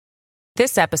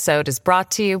This episode is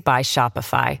brought to you by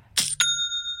Shopify.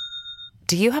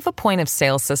 Do you have a point of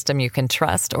sale system you can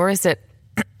trust, or is it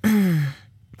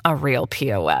a real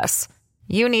POS?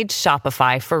 You need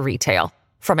Shopify for retail.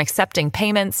 From accepting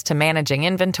payments to managing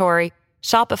inventory,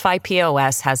 Shopify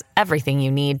POS has everything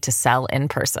you need to sell in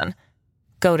person.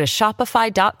 Go to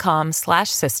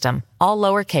shopify.com/system, all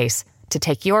lowercase, to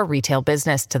take your retail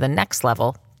business to the next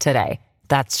level today.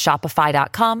 That's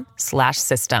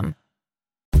shopify.com/system.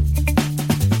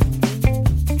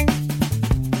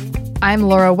 I'm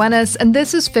Laura Wennes, and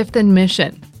this is Fifth and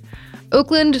Mission.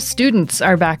 Oakland students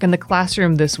are back in the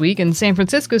classroom this week, and San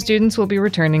Francisco students will be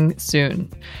returning soon.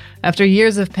 After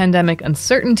years of pandemic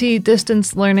uncertainty,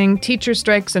 distance learning, teacher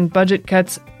strikes, and budget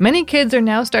cuts, many kids are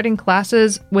now starting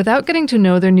classes without getting to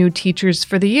know their new teachers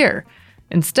for the year.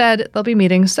 Instead, they'll be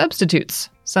meeting substitutes,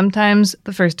 sometimes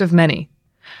the first of many.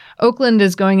 Oakland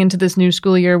is going into this new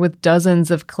school year with dozens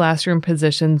of classroom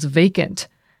positions vacant.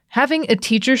 Having a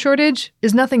teacher shortage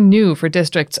is nothing new for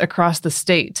districts across the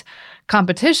state.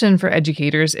 Competition for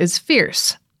educators is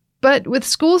fierce. But with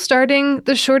school starting,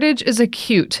 the shortage is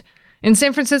acute. In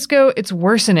San Francisco, it's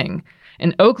worsening.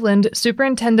 In Oakland,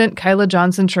 Superintendent Kyla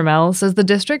Johnson-Trammell says the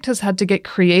district has had to get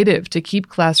creative to keep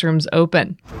classrooms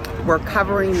open. We're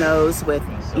covering those with,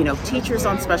 teachers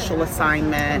on special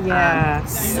assignment,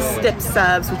 STIP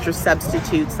subs, which are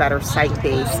substitutes that are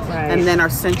site-based, and then our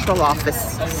central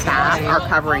office staff are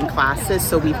covering classes,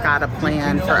 so we've got a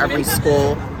plan for every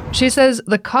school. She says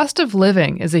the cost of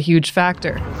living is a huge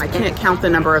factor. I can't count the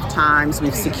number of times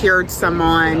we've secured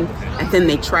someone, and then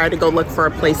they try to go look for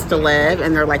a place to live,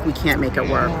 and they're like, we can't make it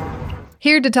work.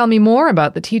 Here to tell me more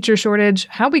about the teacher shortage,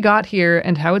 how we got here,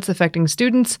 and how it's affecting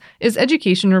students is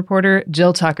education reporter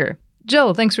Jill Tucker.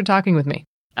 Jill, thanks for talking with me.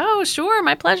 Oh, sure.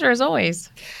 My pleasure, as always.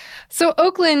 So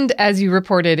Oakland, as you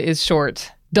reported, is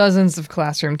short. Dozens of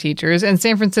classroom teachers, and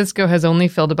San Francisco has only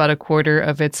filled about a quarter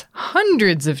of its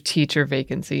hundreds of teacher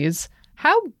vacancies.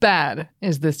 How bad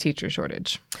is this teacher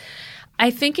shortage?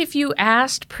 I think if you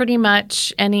asked pretty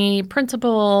much any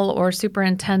principal or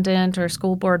superintendent or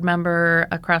school board member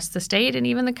across the state and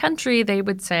even the country, they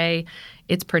would say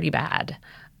it's pretty bad.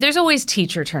 There's always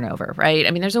teacher turnover, right? I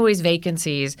mean, there's always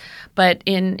vacancies, but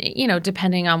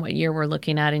depending on what year we're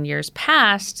looking at in years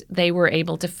past, they were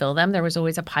able to fill them. There was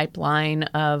always a pipeline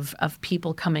of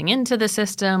people coming into the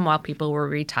system while people were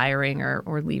retiring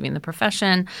or leaving the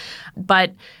profession.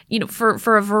 But,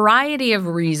 for a variety of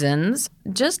reasons,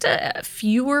 just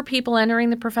fewer people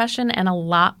entering the profession and a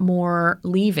lot more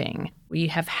leaving. We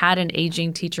have had an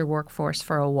aging teacher workforce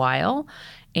for a while.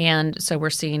 And so we're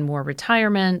seeing more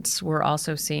retirements. We're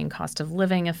also seeing cost of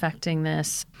living affecting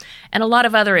this and a lot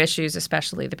of other issues,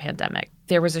 especially the pandemic.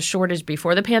 There was a shortage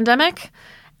before the pandemic,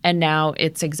 and now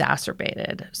it's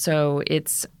exacerbated. So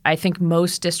I think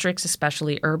most districts,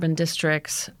 especially urban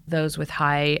districts, those with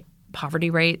high poverty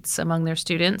rates among their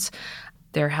students,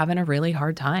 they're having a really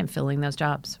hard time filling those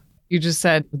jobs. You just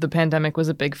said the pandemic was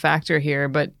a big factor here,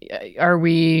 but are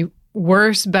we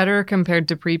worse, better compared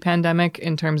to pre-pandemic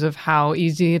in terms of how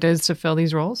easy it is to fill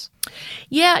these roles?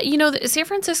 Yeah, San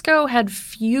Francisco had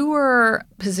fewer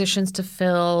positions to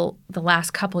fill the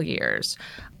last couple years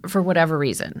for whatever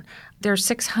reason. There's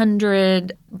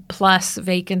 600 plus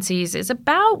vacancies is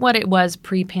about what it was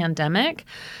pre-pandemic.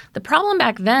 The problem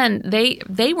back then,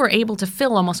 they were able to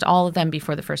fill almost all of them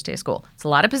before the first day of school. It's a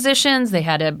lot of positions. They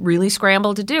had to really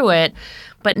scramble to do it.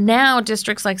 But now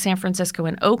districts like San Francisco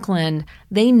and Oakland,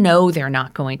 they know they're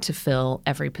not going to fill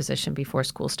every position before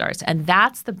school starts. And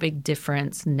that's the big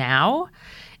difference now,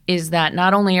 is that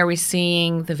not only are we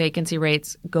seeing the vacancy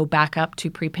rates go back up to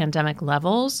pre-pandemic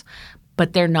levels,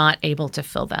 but they're not able to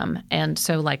fill them. And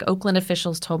so like Oakland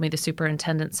officials told me, the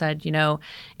superintendent said,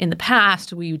 in the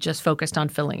past, we just focused on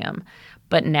filling them.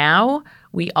 But now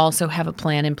we also have a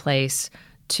plan in place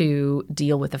to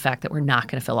deal with the fact that we're not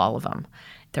going to fill all of them.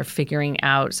 They're figuring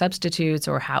out substitutes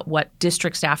or what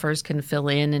district staffers can fill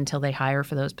in until they hire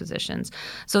for those positions.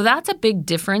 So that's a big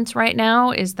difference right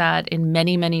now, is that in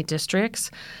many, many districts,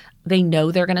 they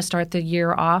know they're going to start the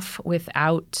year off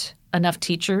without enough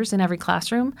teachers in every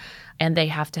classroom, and they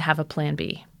have to have a plan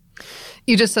B.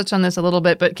 You just touched on this a little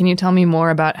bit, but can you tell me more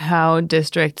about how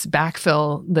districts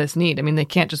backfill this need? I mean, they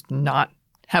can't just not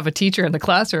have a teacher in the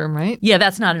classroom, right? Yeah,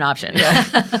 that's not an option. Yeah.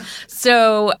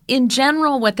 So in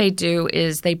general, what they do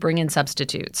is they bring in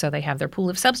substitutes. So they have their pool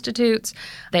of substitutes.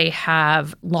 They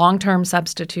have long-term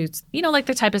substitutes, like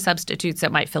the type of substitutes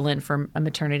that might fill in for a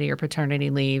maternity or paternity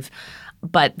leave.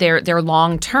 But they're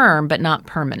long-term, but not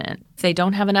permanent. If they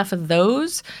don't have enough of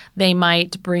those, they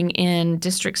might bring in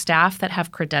district staff that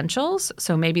have credentials.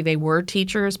 So maybe they were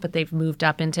teachers, but they've moved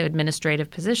up into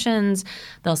administrative positions.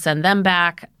 They'll send them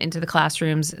back into the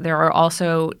classrooms. There are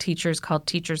also teachers called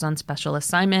teachers on special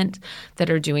assignment that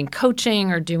are doing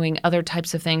coaching or doing other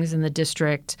types of things in the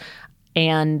district,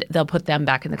 and they'll put them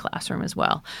back in the classroom as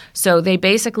well. So they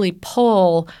basically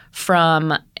pull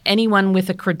from anyone with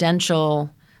a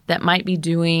credential that might be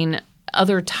doing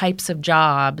other types of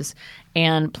jobs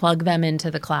and plug them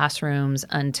into the classrooms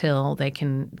until they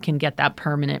can get that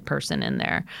permanent person in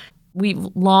there. We've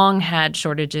long had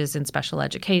shortages in special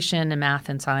education and math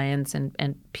and science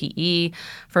and PE,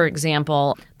 for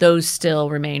example. Those still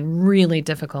remain really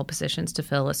difficult positions to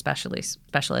fill, especially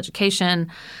special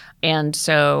education. And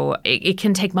so it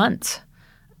can take months.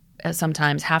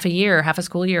 Sometimes half a year, half a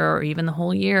school year, or even the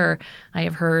whole year. I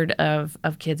have heard of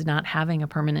kids not having a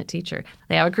permanent teacher.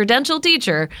 They have a credentialed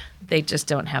teacher. They just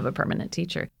don't have a permanent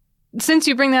teacher. Since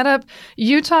you bring that up,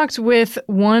 you talked with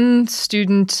one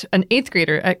student, an 8th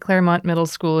grader at Claremont Middle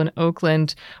School in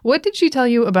Oakland. What did she tell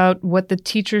you about what the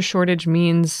teacher shortage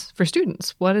means for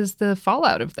students? What is the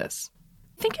fallout of this?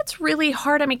 I think it's really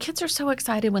hard. I mean, kids are so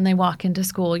excited when they walk into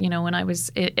school. You know, when I was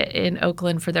in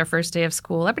Oakland for their first day of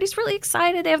school, everybody's really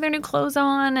excited. They have their new clothes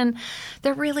on, and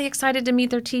they're really excited to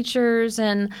meet their teachers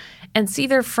and see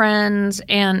their friends,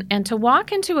 and to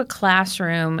walk into a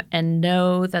classroom and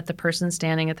know that the person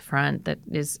standing at the front that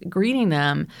is greeting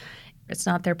them, it's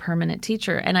not their permanent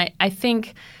teacher. And I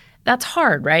think that's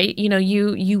hard, right? You know,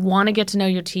 you want to get to know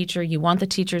your teacher. You want the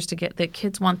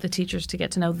kids want the teachers to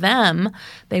get to know them.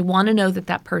 They want to know that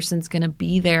that person's going to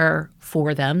be there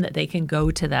for them, that they can go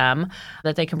to them,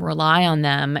 that they can rely on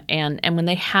them. And when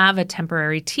they have a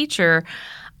temporary teacher,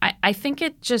 I think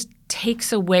it just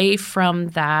takes away from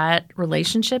that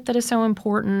relationship that is so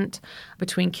important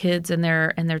between kids and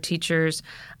their teachers.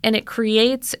 And it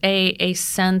creates a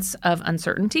sense of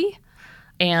uncertainty.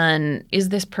 And is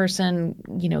this person,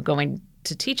 you know, going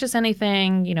to teach us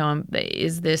anything? You know,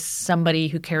 is this somebody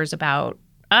who cares about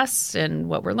us and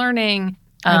what we're learning?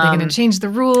 Are they going to change the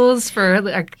rules for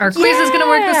our quiz is going to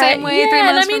work the same way 3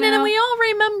 months from now? And we all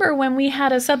remember when we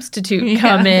had a substitute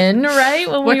come in, right?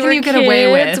 When what can you get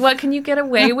away with? What can you get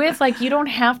away with? Like, you don't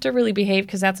have to really behave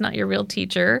because that's not your real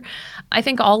teacher. I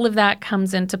think all of that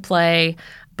comes into play.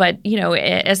 But, you know,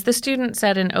 as the student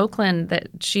said in Oakland, that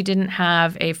she didn't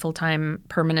have a full-time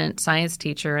permanent science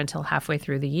teacher until halfway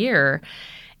through the year.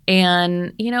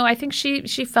 And, you know, I think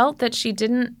she felt that she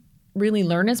didn't really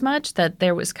learn as much, that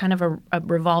there was kind of a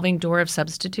revolving door of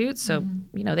substitutes. So,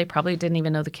 you know, they probably didn't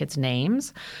even know the kids'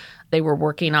 names. They were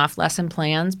working off lesson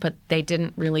plans, but they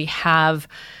didn't really have,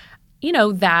 you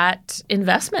know, that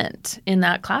investment in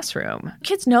that classroom.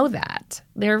 Kids know that.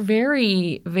 They're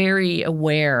very, very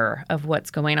aware of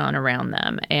what's going on around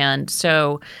them. And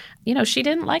so, you know, she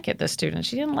didn't like it, the student.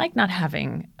 She didn't like not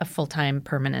having a full-time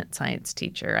permanent science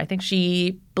teacher. I think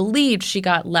she believed she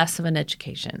got less of an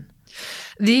education.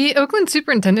 The Oakland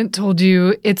superintendent told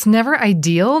you it's never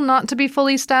ideal not to be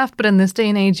fully staffed, but in this day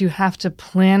and age, you have to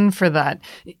plan for that.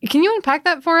 Can you unpack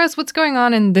that for us? What's going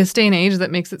on in this day and age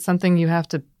that makes it something you have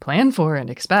to plan for and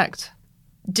expect?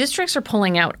 Districts are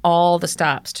pulling out all the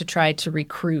stops to try to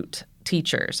recruit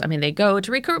teachers. I mean, they go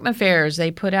to recruitment fairs,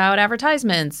 they put out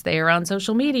advertisements, they are on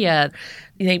social media,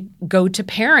 they go to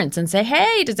parents and say,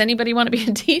 hey, does anybody want to be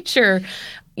a teacher?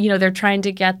 You know, they're trying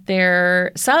to get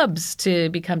their subs to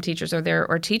become teachers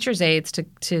or teachers' aides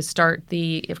to start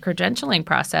the credentialing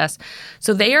process.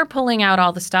 So they are pulling out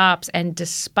all the stops, and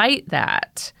despite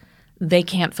that, they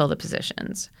can't fill the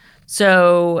positions.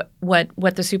 So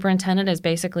what the superintendent is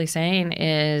basically saying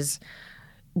is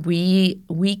we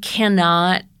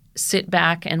cannot sit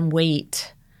back and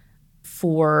wait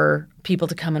for people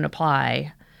to come and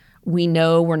apply. We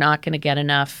know we're not going to get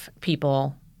enough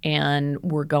people, and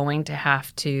we're going to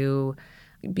have to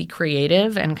be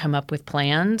creative and come up with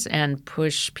plans and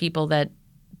push people that,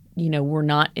 you know, were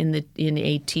not in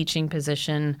a teaching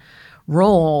position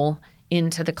role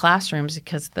into the classrooms,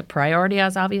 because the priority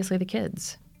is obviously the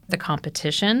kids. The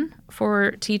competition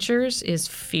for teachers is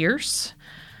fierce.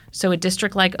 So a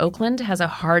district like Oakland has a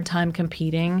hard time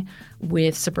competing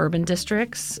with suburban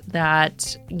districts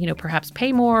that, you know, perhaps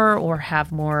pay more or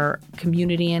have more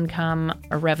community income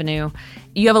or revenue.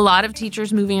 You have a lot of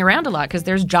teachers moving around a lot because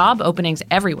there's job openings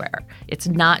everywhere. It's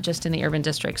not just in the urban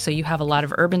districts. So you have a lot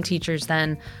of urban teachers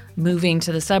then moving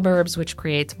to the suburbs, which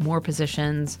creates more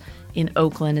positions in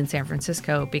Oakland and San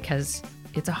Francisco because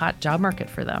it's a hot job market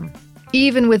for them.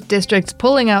 Even with districts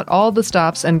pulling out all the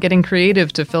stops and getting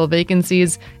creative to fill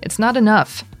vacancies, it's not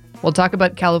enough. We'll talk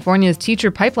about California's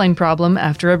teacher pipeline problem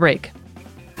after a break.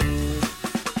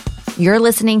 You're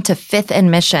listening to Fifth and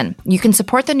Mission. You can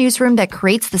support the newsroom that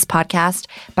creates this podcast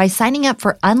by signing up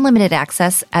for unlimited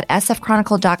access at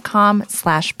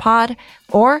sfchronicle.com/pod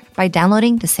or by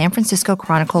downloading the San Francisco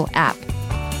Chronicle app.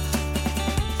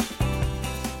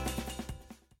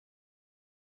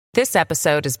 This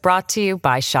episode is brought to you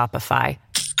by Shopify.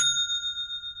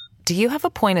 Do you have a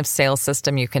point of sale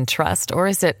system you can trust, or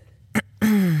is it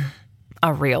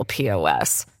a real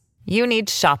POS? You need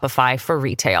Shopify for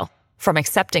retail. From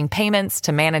accepting payments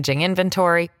to managing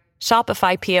inventory,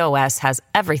 Shopify POS has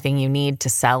everything you need to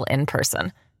sell in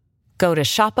person. Go to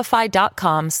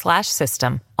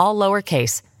shopify.com/system, all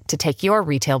lowercase, to take your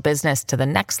retail business to the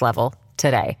next level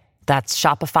today. That's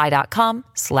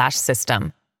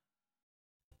shopify.com/system.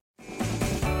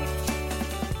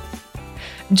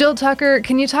 Jill Tucker,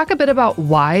 can you talk a bit about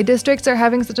why districts are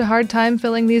having such a hard time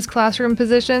filling these classroom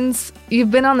positions? You've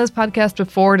been on this podcast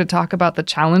before to talk about the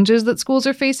challenges that schools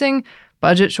are facing: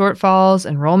 budget shortfalls,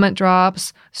 enrollment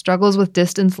drops, struggles with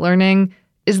distance learning.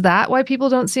 Is that why people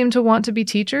don't seem to want to be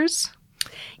teachers?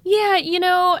 Yeah,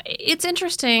 it's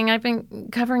interesting. I've been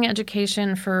covering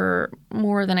education for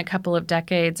more than a couple of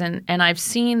decades, and I've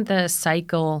seen the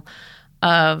cycle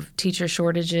of teacher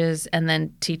shortages and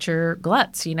then teacher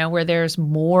gluts, where there's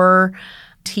more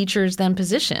teachers than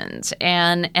positions.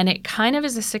 And it kind of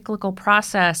is a cyclical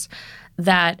process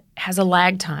that has a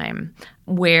lag time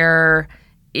where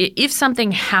if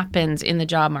something happens in the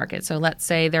job market, so let's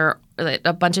say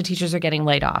a bunch of teachers are getting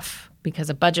laid off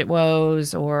because of budget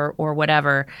woes or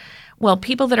whatever, well,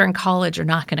 people that are in college are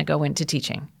not going to go into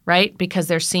teaching, right? Because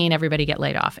they're seeing everybody get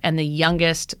laid off. And the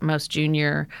youngest, most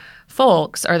junior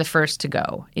folks are the first to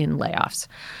go in layoffs.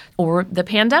 Or the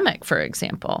pandemic, for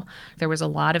example. There was a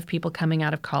lot of people coming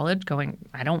out of college going,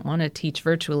 I don't want to teach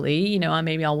virtually,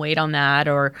 maybe I'll wait on that.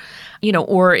 Or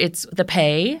it's the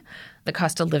pay, the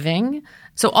cost of living.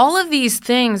 So all of these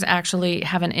things actually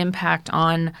have an impact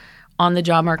on the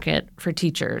job market for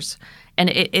teachers. And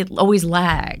it always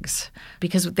lags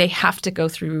because they have to go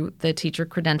through the teacher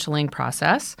credentialing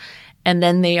process, and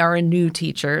then they are a new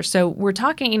teacher. So we're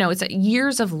talking, it's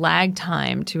years of lag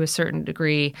time to a certain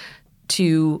degree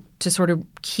to sort of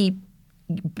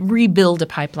rebuild a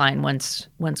pipeline once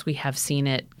we have seen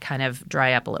it kind of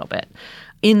dry up a little bit.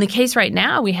 In the case right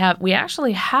now, we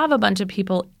actually have a bunch of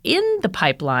people in the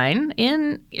pipeline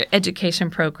in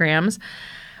education programs,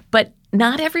 but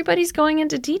not everybody's going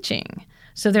into teaching.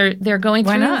 So they're going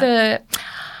through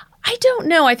I don't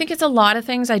know. I think it's a lot of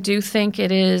things. I do think it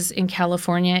is in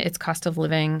California, it's cost of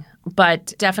living,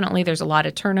 but definitely there's a lot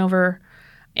of turnover,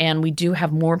 and we do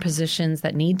have more positions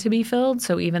that need to be filled.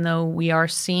 So even though we are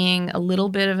seeing a little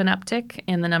bit of an uptick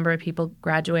in the number of people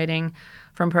graduating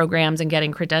from programs and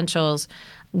getting credentials,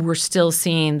 we're still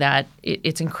seeing that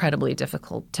it's incredibly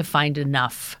difficult to find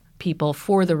enough people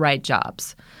for the right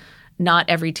jobs. Not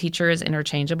every teacher is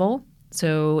interchangeable.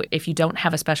 So if you don't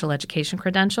have a special education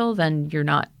credential, then you're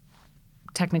not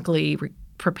technically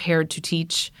prepared to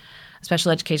teach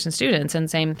special education students. And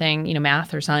same thing,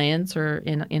 math or science or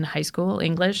in high school,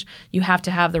 English, you have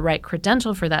to have the right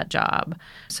credential for that job.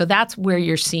 So that's where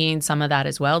you're seeing some of that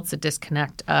as well. It's a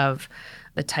disconnect of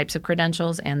the types of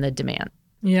credentials and the demand.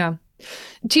 Yeah.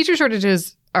 Teacher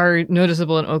shortages are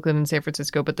noticeable in Oakland and San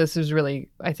Francisco, but this is really,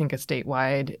 I think, a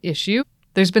statewide issue.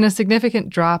 There's been a significant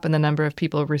drop in the number of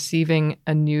people receiving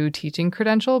a new teaching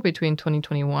credential between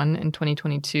 2021 and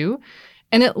 2022.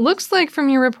 And it looks like from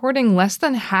your reporting, less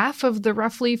than half of the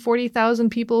roughly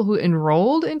 40,000 people who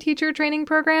enrolled in teacher training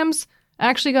programs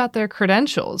actually got their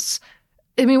credentials.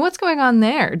 I mean, what's going on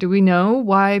there? Do we know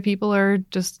why people are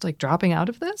just dropping out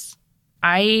of this?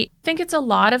 I think it's a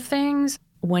lot of things.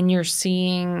 When you're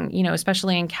seeing,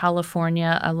 especially in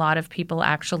California, a lot of people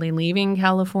actually leaving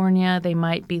California, they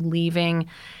might be leaving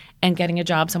and getting a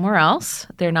job somewhere else.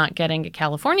 They're not getting a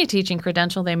California teaching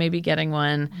credential. They may be getting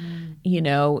one,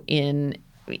 in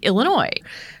Illinois,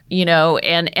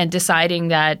 and deciding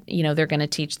that, they're going to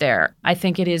teach there. I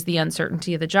think it is the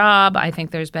uncertainty of the job. I think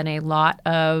there's been a lot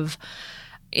of,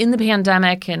 in the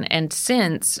pandemic and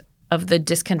since, of the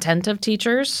discontent of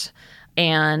teachers.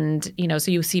 And,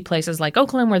 so you see places like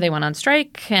Oakland where they went on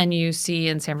strike, and you see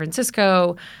in San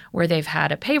Francisco where they've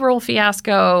had a payroll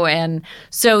fiasco. And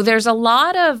so there's a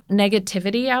lot of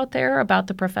negativity out there about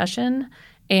the profession,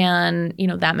 and,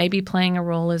 that may be playing a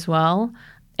role as well.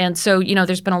 And so,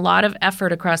 there's been a lot of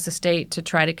effort across the state to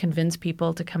try to convince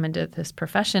people to come into this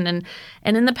profession. And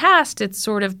in the past, it's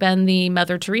sort of been the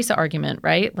Mother Teresa argument,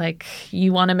 right? Like,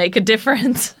 you want to make a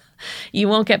difference. You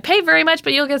won't get paid very much,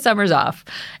 but you'll get summers off.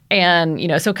 And,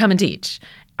 so come and teach.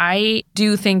 I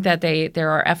do think that there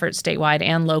are efforts statewide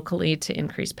and locally to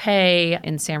increase pay.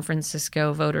 In San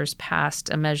Francisco, voters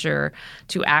passed a measure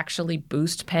to actually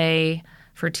boost pay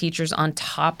for teachers on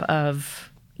top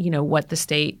of, what the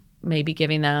state may be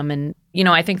giving them. And,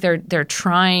 I think they're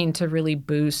trying to really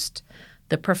boost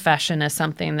the profession as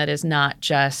something that is not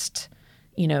just,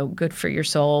 good for your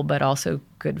soul, but also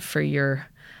good for your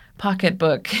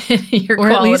pocketbook, your or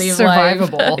quality at least of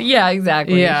survivable. life. Yeah,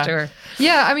 exactly. Yeah. Sure.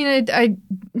 Yeah, I mean, I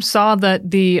saw that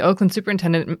the Oakland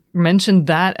superintendent mentioned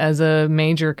that as a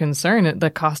major concern. The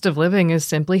cost of living is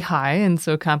simply high, and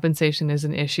so compensation is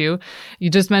an issue. You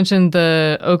just mentioned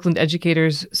the Oakland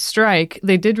educators' strike.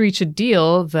 They did reach a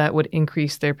deal that would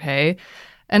increase their pay.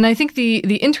 And I think the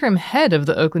interim head of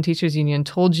the Oakland Teachers Union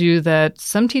told you that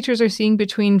some teachers are seeing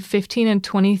between $15,000 and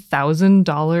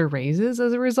 $20,000 raises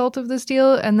as a result of this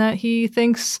deal, and that he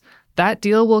thinks that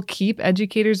deal will keep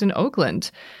educators in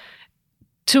Oakland.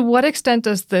 To what extent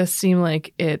does this seem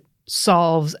like it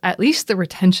solves at least the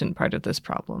retention part of this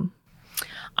problem?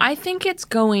 I think it's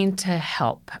going to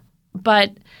help,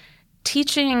 but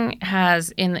teaching has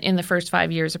in the first 5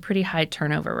 years a pretty high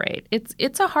turnover rate.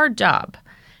 It's a hard job.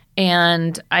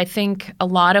 And I think a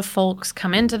lot of folks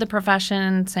come into the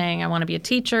profession saying, I want to be a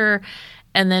teacher,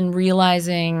 and then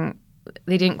realizing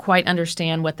they didn't quite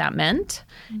understand what that meant.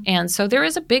 Mm-hmm. And so there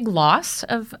is a big loss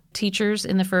of teachers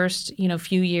in the first,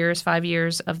 few years, 5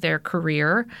 years of their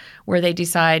career, where they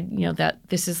decide, that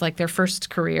this is like their first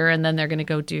career and then they're going to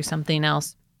go do something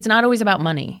else. It's not always about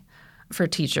money for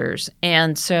teachers.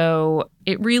 And so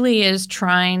it really is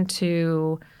trying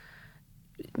to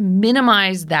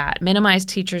minimize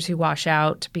teachers who wash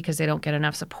out because they don't get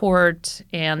enough support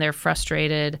and they're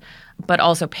frustrated, but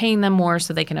also paying them more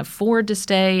so they can afford to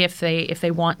stay if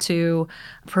they want to.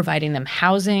 Providing them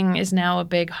housing is now a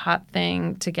big hot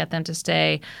thing to get them to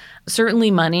stay.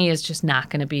 Certainly money is just not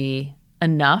going to be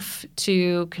enough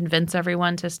to convince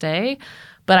everyone to stay.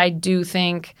 But I do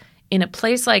think in a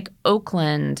place like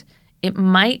Oakland, it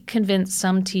might convince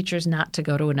some teachers not to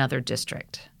go to another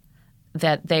district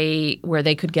where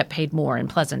they could get paid more in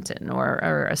Pleasanton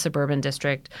or a suburban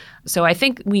district. So I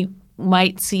think we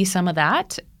might see some of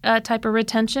that type of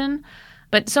retention.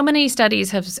 But so many studies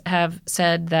have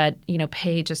said that,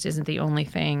 pay just isn't the only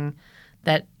thing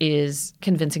that is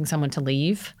convincing someone to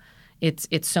leave.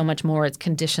 It's so much more. It's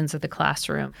conditions of the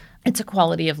classroom. It's a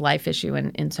quality of life issue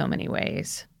in so many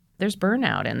ways. There's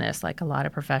burnout in this, like a lot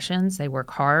of professions. They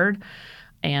work hard.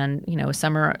 And,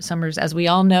 summers, as we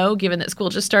all know, given that school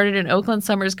just started in Oakland,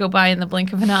 summers go by in the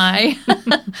blink of an eye.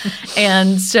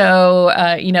 And so,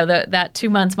 that 2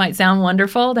 months might sound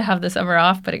wonderful to have the summer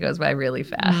off, but it goes by really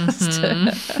fast.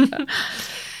 Mm-hmm.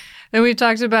 And we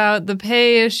talked about the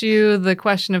pay issue, the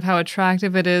question of how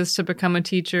attractive it is to become a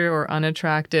teacher or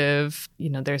unattractive.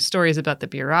 There's stories about the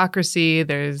bureaucracy.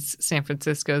 There's San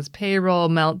Francisco's payroll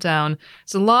meltdown.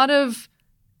 It's a lot of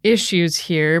issues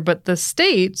here, but the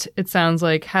state, it sounds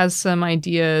like, has some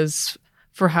ideas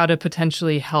for how to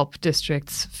potentially help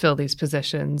districts fill these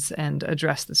positions and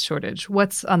address this shortage.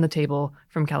 What's on the table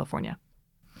from California?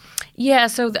 Yeah,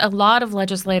 so a lot of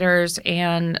legislators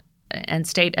and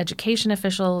state education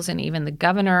officials and even the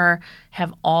governor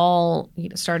have all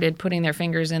started putting their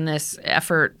fingers in this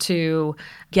effort to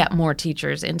get more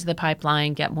teachers into the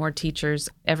pipeline, get more teachers.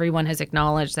 Everyone has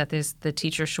acknowledged that the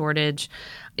teacher shortage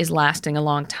is lasting a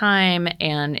long time,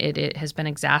 and it has been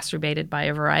exacerbated by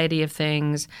a variety of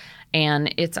things.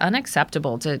 And it's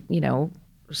unacceptable to,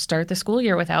 start the school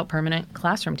year without permanent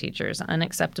classroom teachers.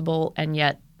 Unacceptable and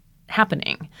yet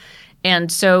happening.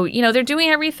 And so, they're doing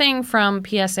everything from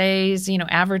PSAs,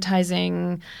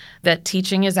 advertising that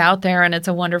teaching is out there and it's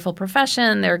a wonderful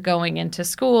profession. They're going into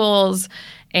schools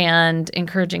and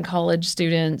encouraging college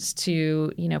students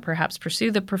to, perhaps pursue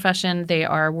the profession. They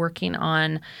are working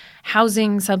on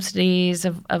housing subsidies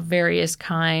of various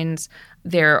kinds.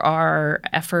 There are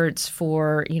efforts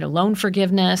for, loan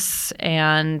forgiveness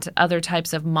and other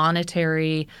types of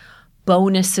monetary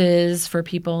bonuses for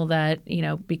people that,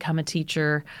 become a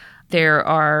teacher. There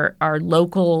are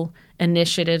local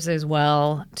initiatives as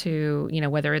well to,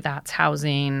 whether that's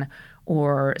housing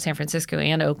or San Francisco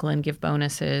and Oakland give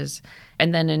bonuses.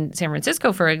 And then in San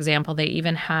Francisco, for example, they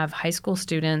even have high school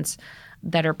students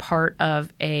that are part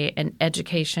of an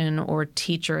education or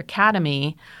teacher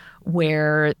academy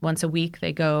where once a week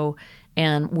they go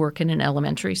and work in an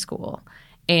elementary school.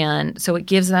 And so it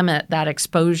gives them that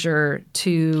exposure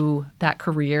to that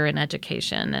career in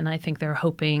education. And I think they're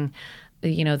hoping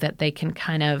that they can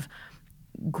kind of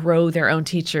grow their own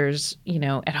teachers,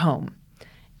 at home.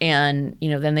 And,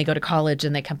 then they go to college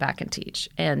and they come back and teach.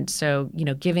 And so,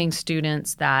 giving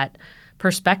students that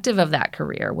perspective of that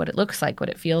career, what it looks like, what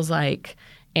it feels like,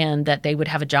 and that they would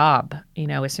have a job,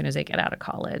 as soon as they get out of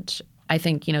college. I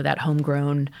think, that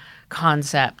homegrown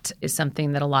concept is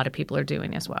something that a lot of people are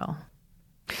doing as well.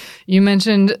 You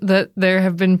mentioned that there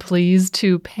have been pleas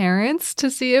to parents to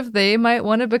see if they might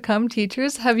want to become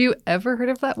teachers. Have you ever heard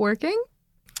of that working?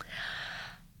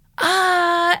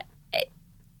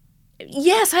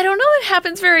 Yes, I don't know. It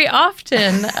happens very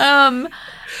often.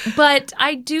 But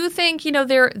I do think,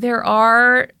 there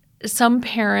are some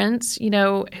parents,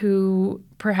 who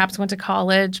perhaps went to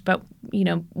college but,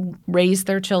 raised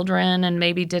their children and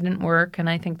maybe didn't work. And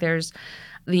I think there's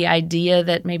the idea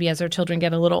that maybe as their children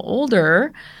get a little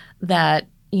older that,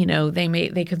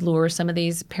 they could lure some of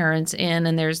these parents in,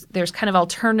 and there's kind of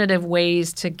alternative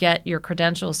ways to get your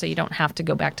credentials so you don't have to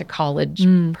go back to college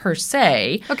per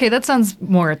se. Okay, that sounds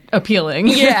more appealing.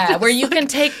 Yeah, where you can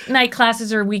take night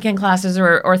classes or weekend classes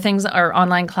or things or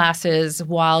online classes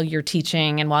while you're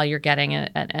teaching and while you're getting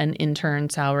an intern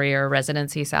salary or a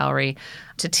residency salary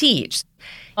to teach.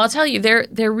 I'll tell you,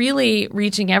 they're really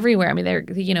reaching everywhere. I mean,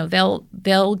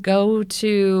 they'll go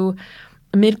to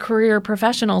mid-career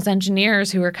professionals,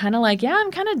 engineers who are kind of like, yeah,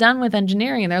 I'm kind of done with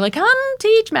engineering. And they're like, come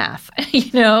teach math,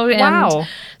 And wow.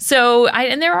 So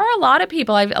and there are a lot of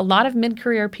people, a lot of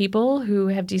mid-career people who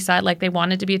have decided like they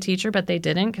wanted to be a teacher, but they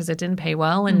didn't because it didn't pay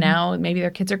well. And now maybe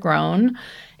their kids are grown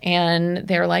and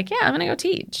they're like, yeah, I'm going to go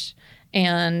teach.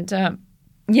 And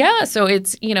so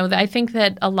it's, I think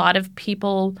that a lot of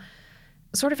people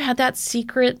sort of had that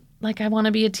secret, like, I want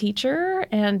to be a teacher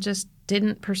and just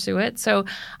didn't pursue it. So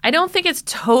I don't think it's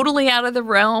totally out of the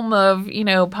realm of,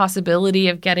 possibility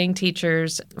of getting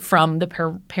teachers from the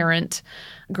parent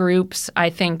groups. I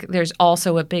think there's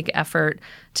also a big effort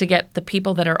to get the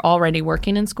people that are already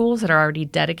working in schools that are already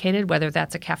dedicated, whether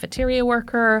that's a cafeteria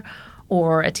worker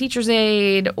or a teacher's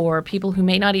aide or people who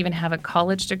may not even have a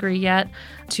college degree yet,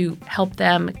 to help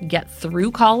them get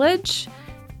through college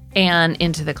and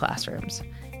into the classrooms.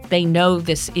 They know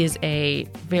this is a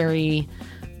very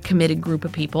committed group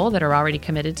of people that are already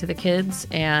committed to the kids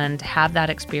and have that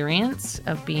experience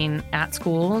of being at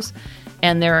schools,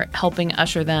 and they're helping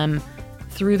usher them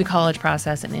through the college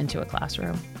process and into a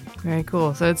classroom. Very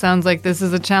cool. So it sounds like this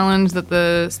is a challenge that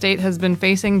the state has been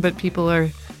facing, but people are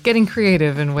getting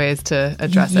creative in ways to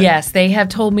address it. Yes, they have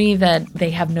told me that they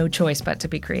have no choice but to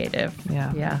be creative.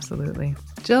 Yeah, absolutely.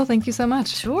 Jill, thank you so much.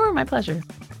 Sure, my pleasure.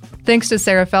 Thanks to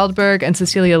Sarah Feldberg and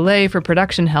Cecilia Lay for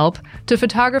production help, to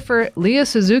photographer Leah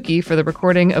Suzuki for the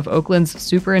recording of Oakland's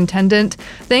Superintendent.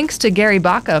 Thanks to Gary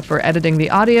Baca for editing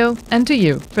the audio, and to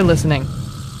you for listening.